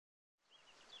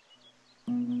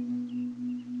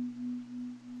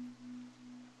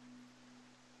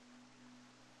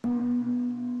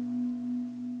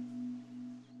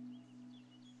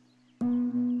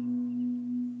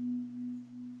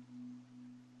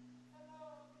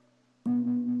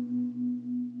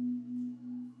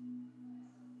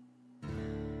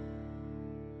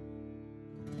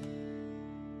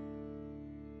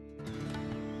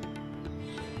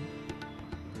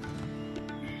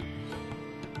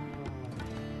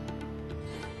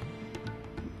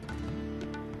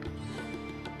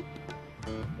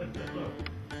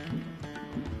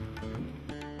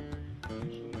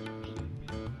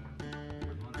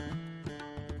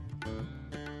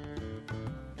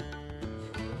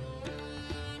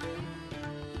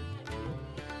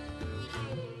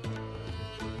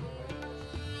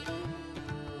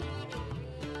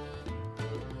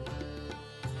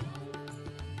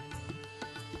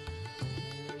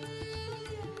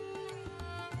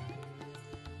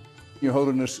Your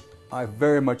Holiness, I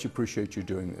very much appreciate you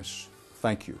doing this.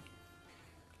 Thank you.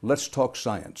 Let's talk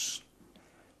science,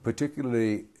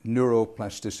 particularly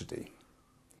neuroplasticity.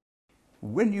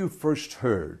 When you first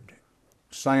heard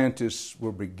scientists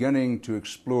were beginning to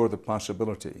explore the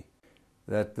possibility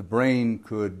that the brain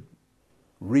could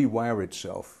rewire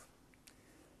itself,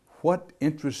 what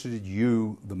interested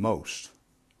you the most?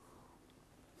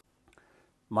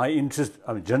 My interest,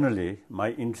 generally,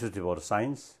 my interest about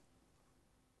science,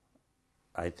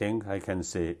 I think I can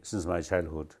say since my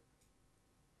childhood.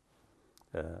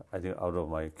 I think out of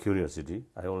my curiosity,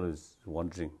 I always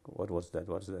wondering, what was that,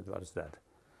 what is that, what is that?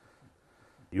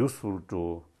 Useful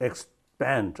to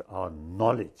expand our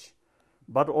knowledge,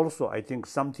 but also I think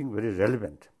something very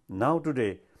relevant. Now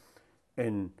today,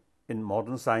 in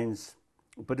modern science,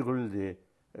 particularly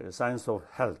the science of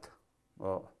health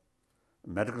or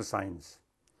medical science,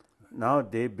 now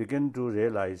they begin to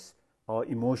realize our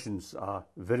emotions are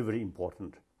very, very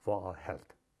important for our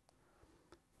health.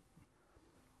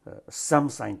 Some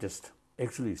scientists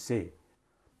actually say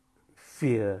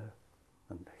fear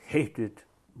and hatred,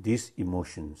 these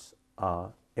emotions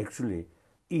are actually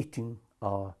eating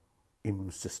our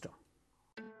immune system.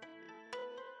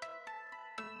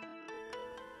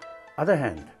 Other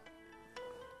hand,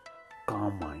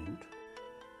 calm mind,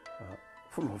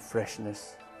 full of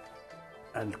freshness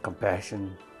and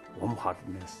compassion,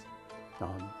 warm-heartedness.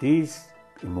 Now, these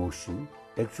emotions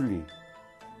actually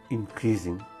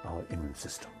increasing our immune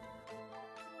system.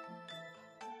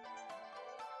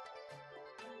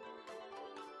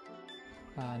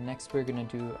 Next, we're going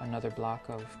to do another block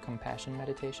of compassion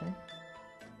meditation.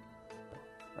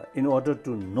 In order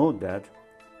to know that,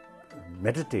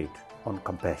 meditate on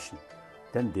compassion,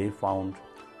 then they found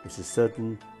it's a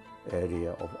certain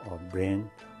area of our brain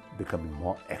becoming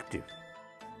more active.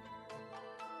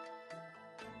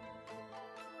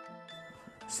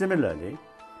 Similarly,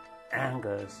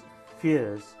 angers,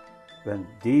 fears, when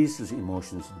these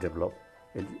emotions develop,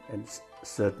 and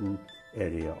certain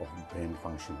area of brain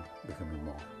function becoming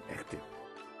more active.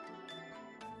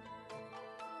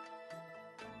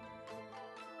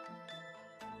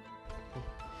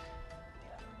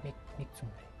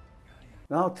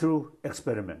 Now, through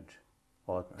experiment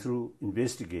or through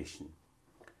investigation,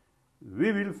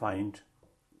 we will find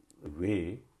a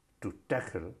way to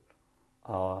tackle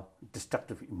our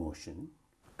destructive emotion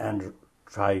and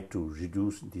try to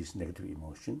reduce this negative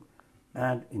emotion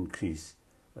and increase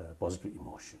positive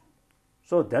emotion.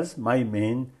 So that's my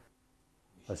main,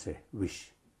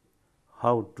 wish,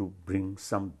 how to bring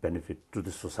some benefit to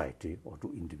the society or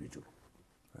to individual.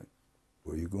 Right.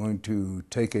 Were you going to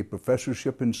take a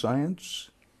professorship in science?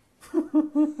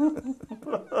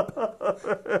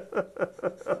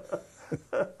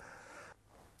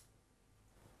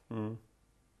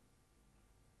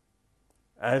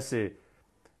 As a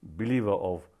believer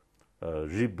of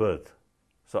rebirth,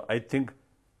 so I think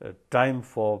time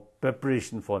for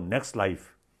preparation for next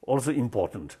life also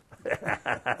important.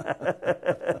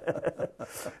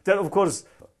 Then, of course,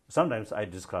 sometimes I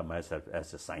describe myself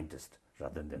as a scientist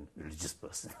rather than a religious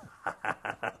person.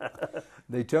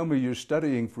 They tell me you're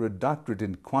studying for a doctorate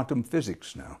in quantum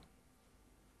physics now.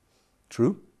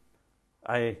 True?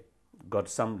 I got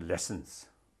some lessons,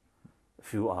 a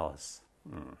few hours,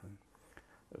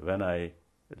 when I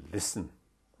listen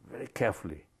very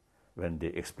carefully when they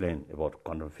explain about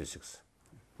quantum physics.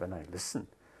 When I listen,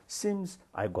 seems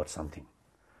I got something.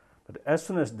 But as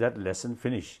soon as that lesson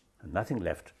finished, nothing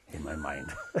left in my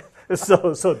mind.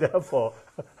 So therefore,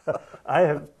 I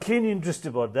have keen interest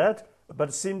about that,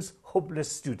 but seems hopeless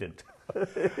student.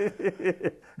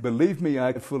 Believe me,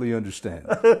 I fully understand.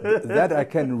 That I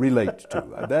can relate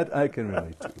to. That I can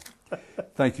relate to.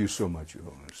 Thank you so much, Your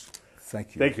Holiness.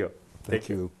 Thank you. Thank you. Thank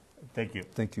you. Thank you.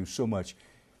 Thank you so much.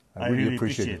 I really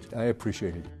appreciate it. I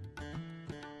appreciate it.